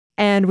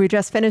And we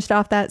just finished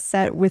off that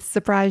set with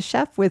Surprise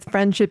Chef with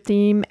Friendship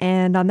Theme.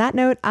 And on that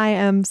note, I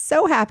am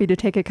so happy to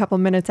take a couple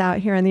minutes out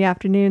here in the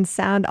afternoon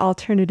sound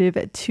alternative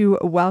to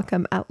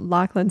welcome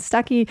Lachlan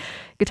Stuckey,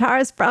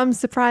 guitarist from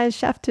Surprise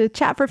Chef, to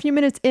chat for a few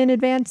minutes in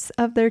advance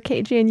of their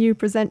KGNU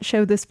Presents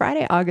show this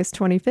Friday, August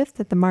 25th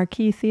at the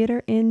Marquis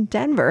Theater in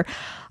Denver.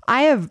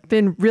 I have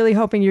been really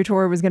hoping your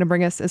tour was going to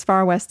bring us as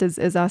far west as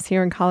us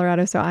here in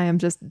Colorado, so I am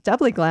just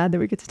doubly glad that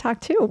we get to talk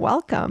too.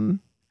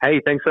 Welcome. Hey,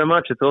 thanks so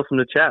much. It's awesome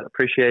to chat.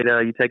 Appreciate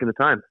you taking the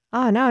time.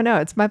 Oh, no,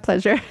 it's my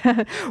pleasure.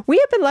 We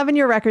have been loving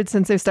your records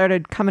since they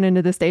started coming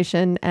into the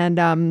station.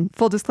 And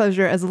full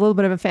disclosure, as a little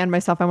bit of a fan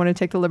myself, I want to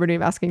take the liberty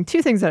of asking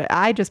two things that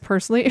I just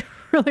personally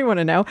really want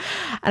to know.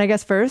 And I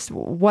guess first,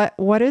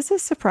 what is a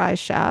Surprise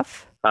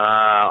Chef?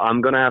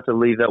 I'm going to have to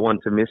leave that one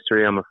to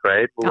mystery, I'm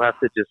afraid. We'll have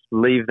to just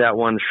leave that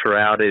one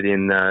shrouded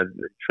in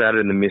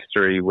the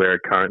mystery where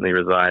it currently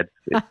resides,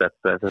 if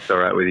that's all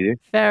right with you.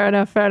 Fair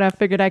enough.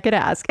 Figured I could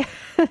ask.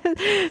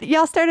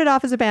 Y'all started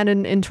off as a band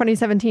in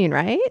 2017,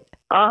 right?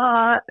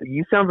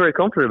 You sound very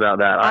confident about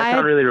that. I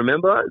can't really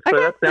remember, so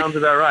okay. That sounds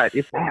about right.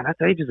 Man,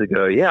 that's ages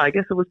ago. Yeah, I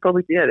guess it was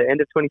probably the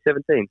end of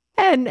 2017.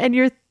 And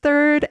your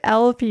third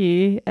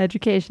LP,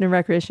 Education and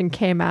Recreation,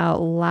 came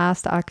out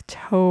last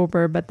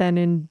October, but then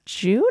in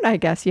June, I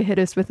guess, you hit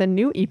us with a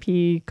new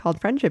EP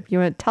called Friendship.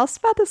 Tell us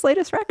about this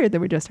latest record that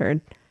we just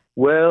heard.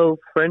 Well,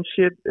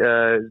 Friendship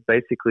is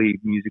basically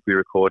music we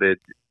recorded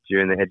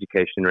during the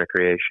Education and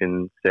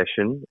Recreation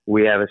session.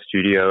 We have a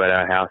studio at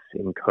our house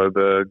in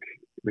Coburg,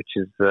 which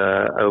is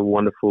a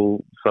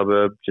wonderful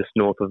suburb just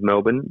north of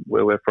Melbourne,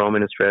 where we're from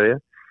in Australia.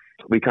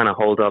 We kind of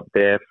holed up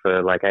there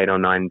for like 8 or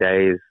 9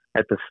 days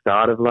at the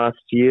start of last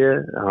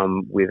year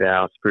with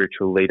our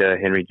spiritual leader,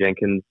 Henry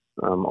Jenkins,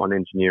 on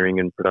engineering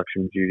and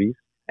production duties.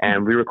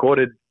 And we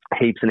recorded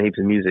heaps and heaps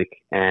of music,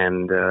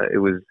 and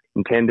it was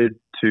intended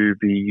to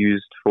be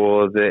used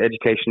for the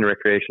Education and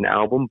Recreation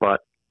album, but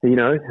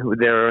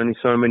there are only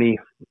so many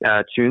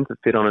tunes that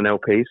fit on an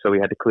LP, so we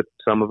had to clip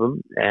some of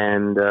them,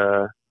 and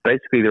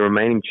basically the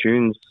remaining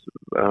tunes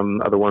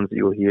are the ones that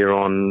you'll hear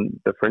on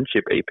the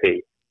Friendship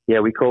EP. Yeah,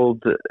 we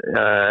called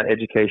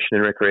Education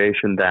and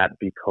Recreation that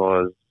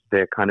because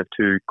they're kind of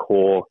two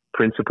core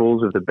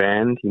principles of the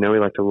band. We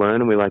like to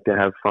learn and we like to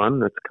have fun.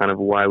 That's kind of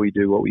why we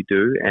do what we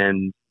do.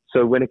 And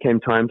so when it came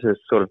time to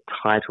sort of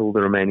title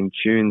the remaining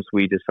tunes,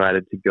 we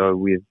decided to go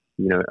with,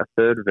 a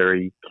third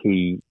very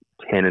key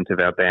tenet of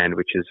our band,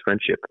 which is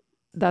friendship.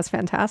 That's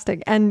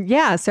fantastic. And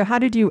yeah, so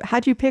how'd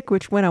you pick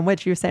which went on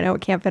which? You were saying,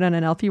 it can't fit on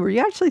an LP. Were you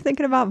actually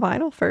thinking about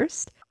vinyl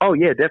first? Oh,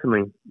 yeah,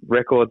 definitely.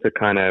 Records are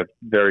kind of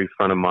very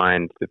front of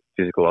mind, the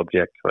physical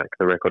object. Like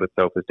the record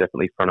itself is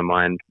definitely front of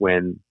mind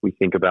when we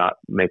think about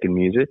making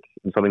music.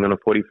 And something on a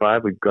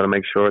 45, we've got to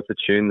make sure it's a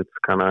tune that's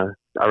kind of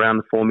around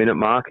the 4-minute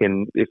mark.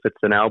 And if it's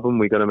an album,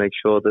 we've got to make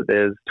sure that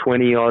there's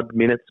 20-odd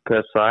minutes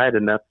per side.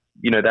 And that's,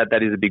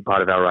 that is a big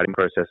part of our writing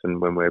process. And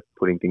when we're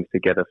putting things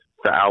together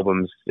for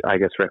albums, I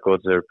guess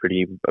records are a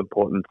pretty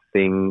important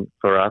thing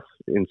for us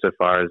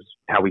insofar as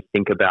how we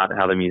think about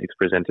how the music's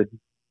presented.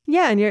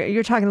 Yeah, and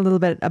you're talking a little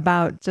bit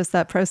about just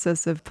that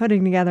process of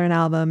putting together an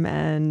album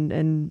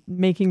and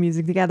making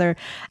music together.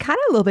 Kind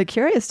of a little bit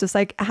curious, just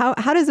like how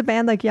does a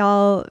band like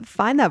y'all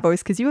find that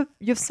voice? Because you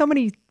have so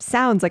many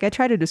sounds. Like I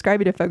try to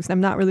describe it to folks, and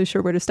I'm not really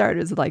sure where to start.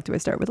 Is it like, do I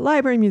start with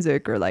library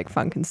music or like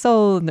funk and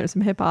soul, and there's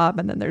some hip hop,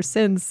 and then there's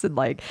synths, and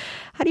like,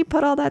 how do you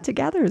put all that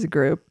together as a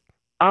group?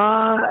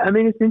 It's an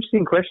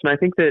interesting question. I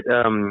think that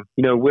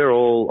we're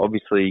all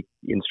obviously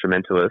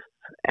instrumentalists,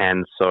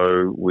 and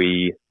so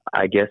we,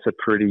 I guess, are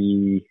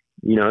pretty,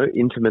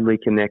 intimately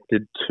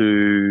connected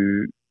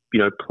to,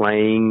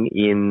 playing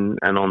in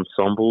an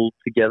ensemble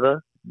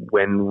together.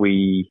 When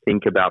we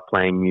think about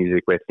playing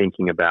music, we're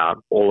thinking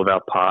about all of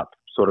our parts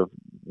sort of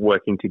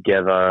working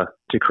together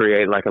to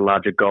create like a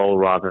larger goal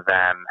rather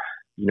than,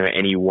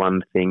 any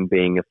one thing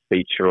being a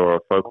feature or a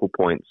focal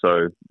point.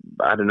 So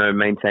I don't know,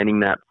 maintaining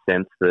that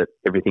sense that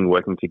everything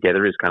working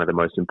together is kind of the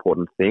most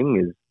important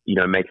thing is,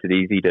 makes it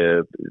easy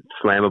to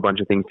slam a bunch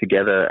of things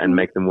together and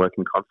make them work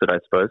in concert, I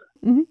suppose.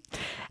 Mm-hmm.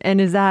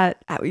 And is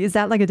that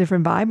like a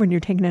different vibe when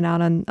you're taking it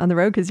out on the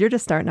road? Because you're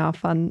just starting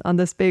off on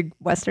this big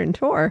Western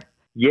tour.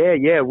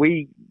 Yeah.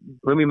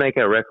 When we make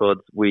our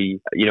records, we,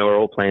 are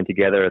all playing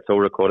together. It's all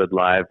recorded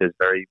live. There's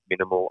very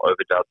minimal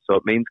overdubs. So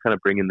it means kind of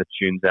bringing the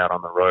tunes out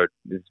on the road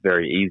is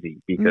very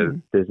easy because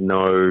there's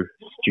no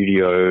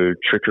studio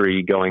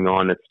trickery going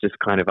on. It's just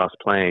kind of us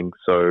playing.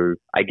 So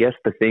I guess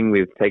the thing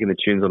with taking the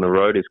tunes on the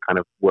road is kind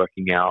of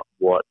working out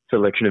what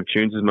selection of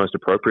tunes is most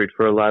appropriate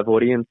for a live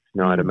audience.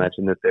 I'd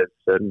imagine that there's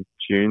certain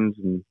tunes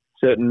and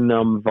certain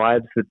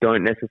vibes that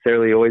don't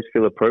necessarily always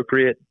feel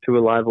appropriate to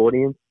a live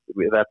audience.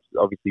 That's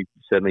obviously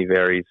certainly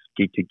varies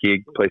gig to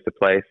gig, place to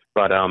place.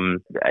 But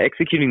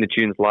executing the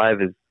tunes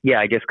live is,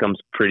 I guess comes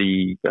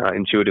pretty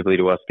intuitively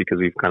to us because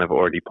we've kind of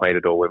already played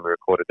it all when we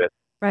recorded it.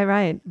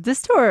 Right.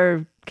 This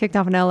tour kicked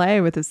off in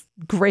LA with this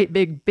great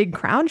big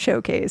crown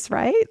showcase,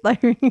 right? Like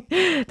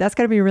that's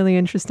got to be a really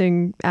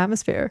interesting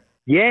atmosphere.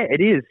 Yeah,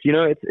 it is.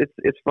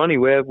 It's funny.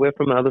 We're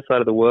from the other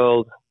side of the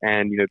world,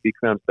 and Big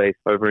Crown's based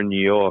over in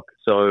New York.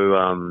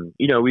 So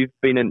we've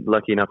been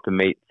lucky enough to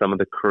meet some of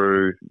the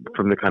crew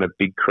from the kind of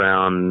Big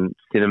Crown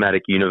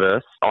cinematic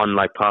universe on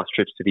like past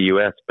trips to the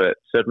US, but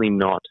certainly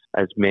not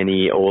as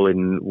many all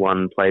in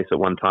one place at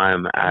one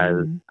time as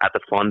at the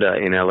Fonda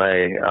in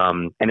LA.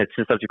 And it's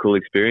just such a cool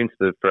experience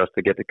for us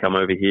to get to come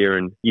over here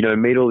and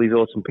meet all these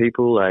awesome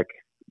people like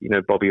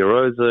Bobby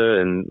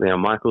Arosa and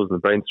Michaels and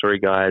the Brain Story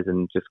guys,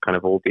 and just kind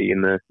of all be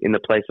in the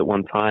place at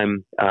one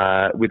time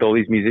with all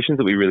these musicians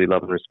that we really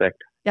love and respect.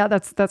 Yeah,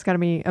 that's got to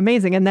be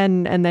amazing. And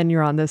then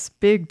you're on this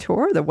big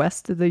tour, the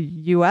west of the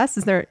U.S.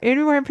 Is there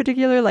anywhere in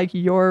particular like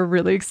you're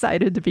really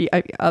excited to be,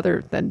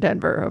 other than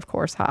Denver, of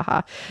course?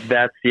 Haha.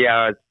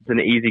 It's an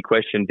easy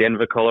question.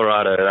 Denver,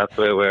 Colorado. That's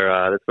where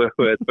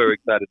we're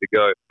excited to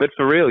go. But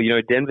for real,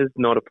 Denver's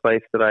not a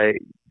place that I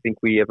think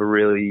we ever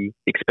really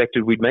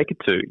expected we'd make it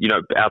to,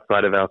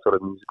 outside of our sort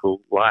of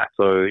musical life.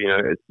 So,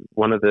 it's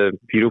one of the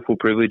beautiful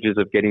privileges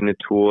of getting to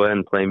tour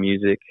and play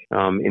music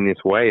in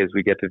this way, is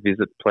we get to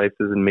visit places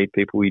and meet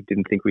people we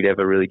didn't think we'd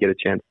ever really get a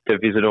chance to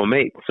visit or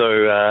meet. So,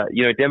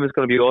 Denver's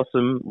going to be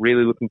awesome.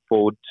 Really looking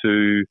forward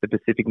to the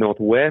Pacific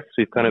Northwest.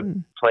 We've kind of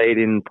played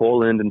in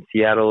Portland and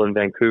Seattle and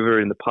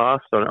Vancouver in the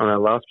past on our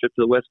last trip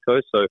to the West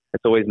Coast. So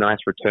it's always nice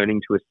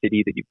returning to a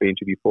city that you've been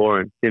to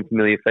before and seeing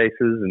familiar faces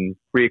and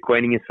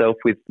reacquainting yourself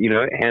with,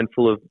 a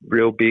handful of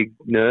real big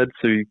nerds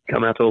who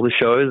come out to all the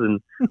shows and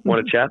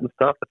want to chat and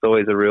stuff. It's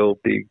always a real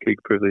big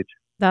privilege.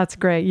 That's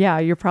great. Yeah,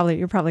 you're probably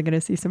going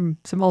to see some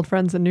old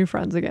friends and new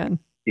friends again.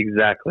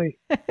 Exactly.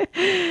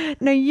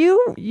 Now,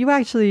 you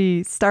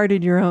actually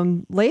started your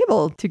own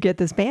label to get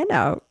this band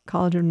out,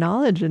 College of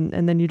Knowledge,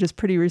 and then you just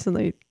pretty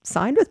recently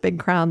signed with Big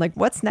Crown. Like,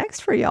 what's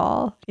next for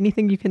y'all?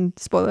 Anything you can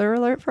spoiler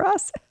alert for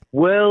us?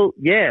 Well,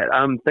 yeah.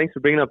 Thanks for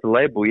bringing up the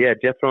label. Yeah,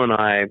 Jethro and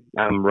I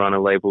run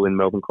a label in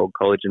Melbourne called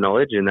College of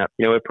Knowledge, and that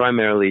we're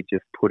primarily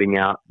just putting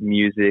out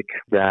music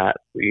that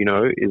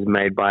is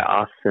made by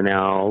us and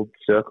our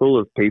circle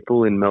of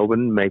people in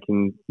Melbourne,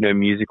 making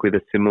music with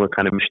a similar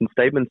kind of mission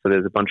statement. So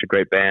there's a bunch of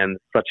great bands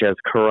such as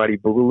Karate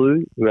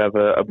Boogaloo, who have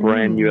a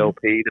brand new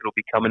LP that'll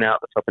be coming out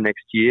at the top of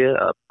next year.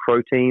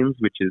 Proteins,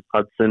 which is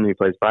Hudson, who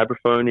plays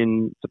vibraphone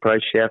in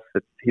Surprise Chef.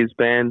 It's his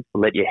band.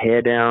 Let Your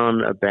Hair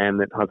Down, a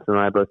band that Hudson and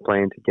I are both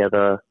playing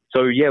together.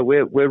 So yeah,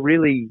 we're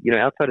really,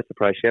 outside of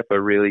Surprise Chef, we're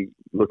really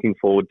looking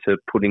forward to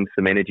putting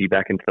some energy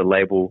back into the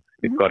label.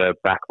 We've got a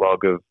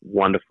backlog of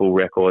wonderful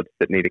records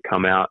that need to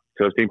come out.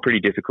 So it's been pretty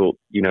difficult,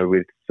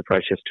 with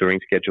Surprise Chef's touring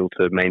schedule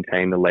to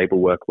maintain the label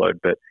workload.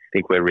 But I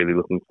think we're really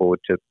looking forward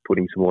to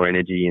putting some more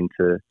energy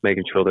into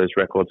making sure those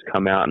records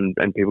come out and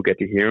people get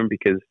to hear them.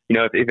 Because,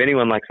 if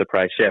anyone likes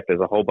Surprise Chef, there's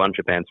a whole bunch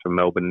of bands from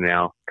Melbourne in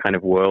our kind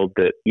of world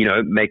that,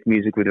 make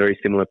music with very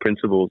similar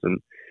principles and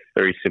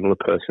very similar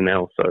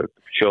personnel. So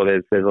sure,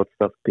 there's lots of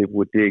stuff people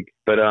would dig.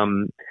 But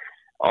on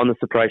the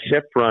Surprise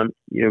Chef front,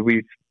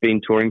 we've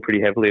been touring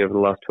pretty heavily over the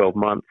last 12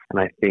 months.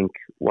 And I think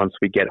once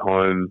we get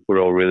home,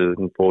 we're all really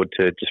looking forward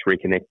to just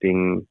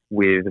reconnecting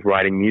with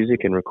writing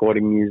music and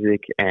recording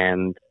music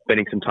and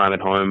spending some time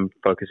at home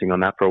focusing on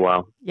that for a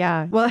while.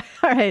 Yeah. Well,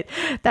 all right.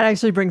 That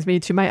actually brings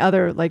me to my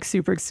other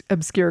super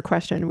obscure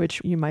question,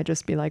 which you might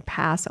just be like,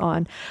 pass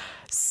on.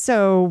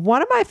 So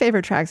one of my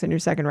favorite tracks on your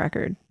second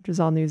record, which is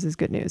All News is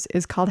Good News,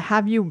 is called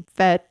Have You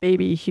Fed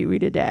Baby Huey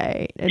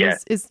Today? And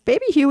is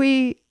Baby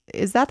Huey,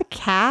 is that the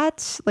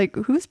cat? Like,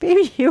 who's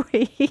Baby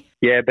Huey?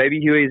 Yeah, Baby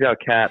Huey is our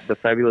cat, the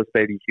fabulous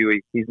Baby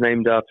Huey. He's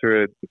named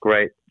after a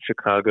great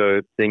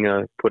Chicago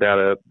singer, put out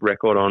a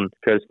record on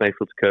Curtis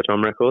Mayfield's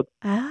Curtom Records.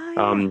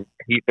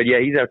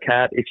 He's our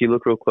cat. If you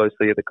look real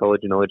closely at the College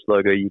of Knowledge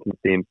logo, you can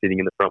see him sitting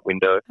in the front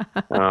window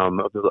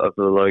of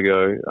the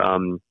logo.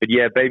 But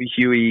yeah, Baby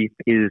Huey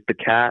is the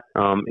cat.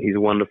 He's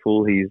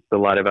wonderful. He's the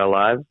light of our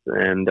lives.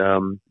 And,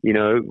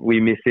 we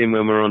miss him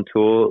when we're on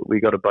tour. We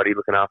got a buddy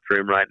looking after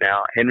him right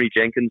now. Henry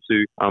Jenkins,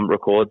 who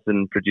records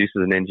and produces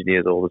and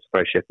engineers all the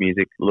Surprise Chef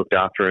music, looked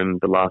after him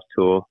the last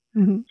tour.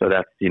 Mm-hmm. So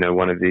that's,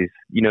 one of these,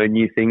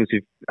 new things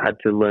we've had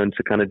to learn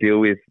to kind of deal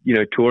with.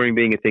 Touring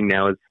being a thing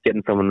now is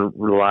getting someone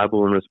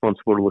reliable and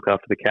responsible to look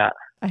after the cat.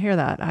 I hear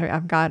that.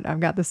 I've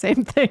got the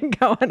same thing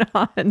going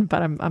on,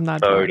 but I'm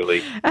not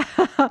totally.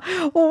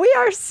 Well, we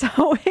are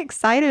so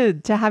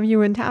excited to have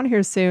you in town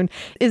here soon.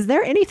 Is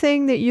there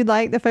anything that you'd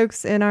like the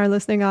folks in our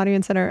listening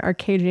audience and our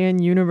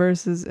KGN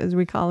universe, as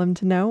we call them,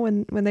 to know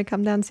when they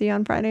come down to see you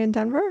on Friday in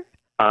Denver?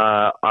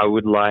 I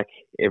would like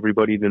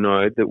everybody to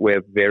know that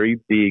we're very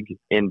big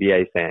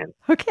NBA fans.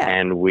 Okay.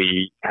 And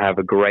we have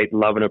a great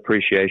love and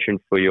appreciation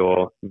for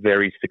your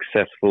very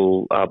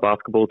successful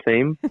basketball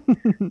team.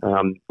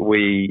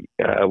 We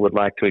would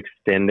like to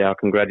extend our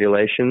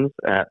congratulations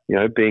at,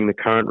 being the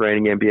current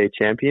reigning NBA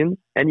champions.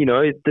 And,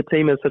 the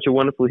team has such a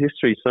wonderful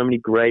history. So many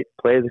great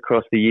players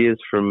across the years,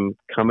 from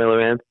Carmelo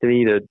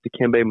Anthony to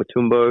Dikembe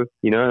Mutombo,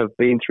 have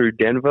been through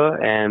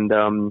Denver. And,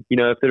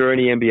 if there are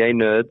any NBA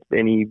nerds,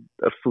 any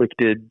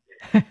afflicted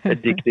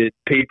addicted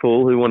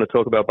people who want to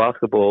talk about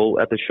basketball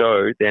at the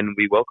show, then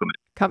we welcome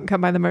it.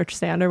 Come by the merch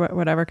stand or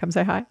whatever. Come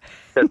say hi.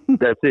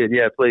 That's it.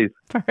 Yeah, please.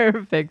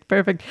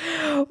 Perfect.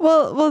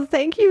 Well,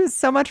 thank you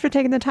so much for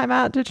taking the time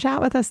out to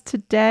chat with us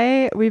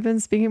today. We've been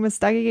speaking with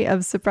Stuckey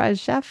of Surprise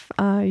Chef.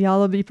 Y'all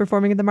will be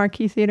performing at the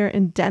Marquis Theater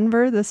in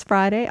Denver this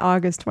Friday,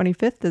 August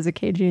 25th, as a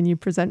KGNU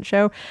Presents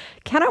show.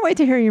 Cannot wait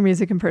to hear your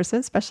music in person,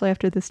 especially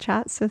after this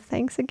chat. So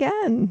thanks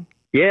again.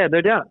 Yeah,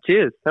 no doubt.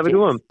 Cheers. Have a good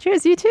one.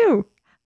 Cheers. You too.